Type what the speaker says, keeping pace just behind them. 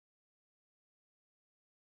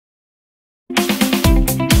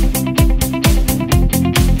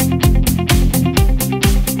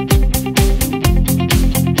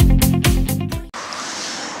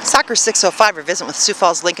Soccer 605, we're visiting with Sioux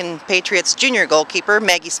Falls Lincoln Patriots junior goalkeeper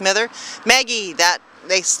Maggie Smither. Maggie,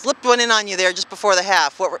 they slipped one in on you there just before the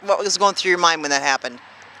half. What was going through your mind when that happened?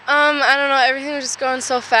 I don't know, everything was just going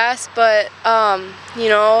so fast, but,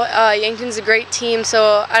 Yankton's a great team,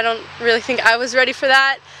 so I don't really think I was ready for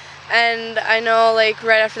that. And I know, like,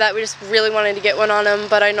 right after that, we just really wanted to get one on them,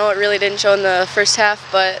 but I know it really didn't show in the first half,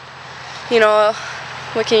 but,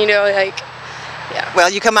 what can you do, yeah. Well,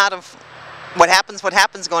 you come out of what happens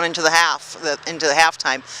going into the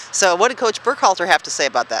halftime. So what did Coach Burkhalter have to say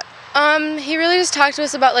about that? He really just talked to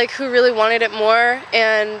us about who really wanted it more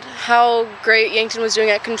and how great Yankton was doing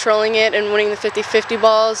at controlling it and winning the 50-50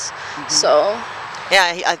 balls. Mm-hmm. So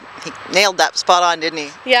yeah, he nailed that spot on, didn't he?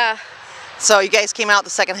 Yeah. So you guys came out the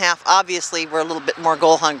second half. Obviously, we're a little bit more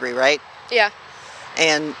goal hungry, right? Yeah.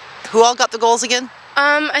 And who all got the goals again?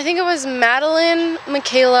 I think it was Madeline,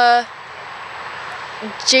 Michaela,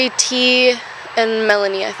 JT, and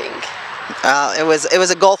Melanie, I think. It was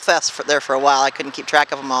a goal fest there for a while. I couldn't keep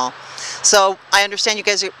track of them all. So I understand you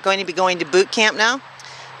guys are going to be going to boot camp now?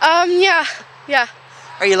 Yeah.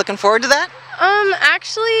 Are you looking forward to that?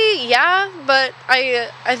 Actually, yeah, but I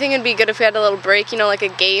think it'd be good if we had a little break, like a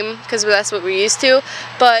game, because that's what we're used to.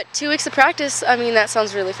 But 2 weeks of practice, that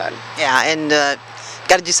sounds really fun. Yeah, and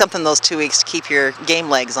got to do something those 2 weeks to keep your game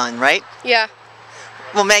legs on, right? Yeah.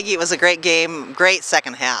 Well, Maggie, it was a great game, great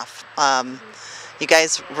second half. You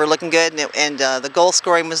guys were looking good, and the goal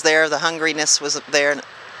scoring was there, the hungriness was there, and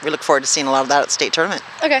we look forward to seeing a lot of that at the state tournament.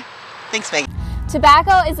 Okay. Thanks, Maggie.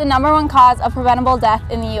 Tobacco is the #1 cause of preventable death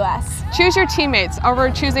in the U.S. Choose your teammates over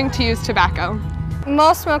choosing to use tobacco.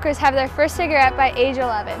 Most smokers have their first cigarette by age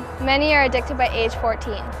 11. Many are addicted by age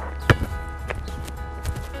 14.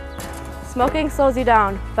 Smoking slows you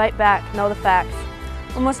down. Fight back. Know the facts.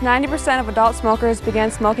 Almost 90% of adult smokers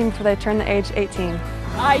begin smoking before they turn the age 18.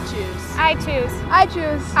 I choose. I choose. I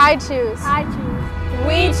choose. I choose. I choose.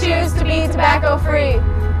 We choose to be tobacco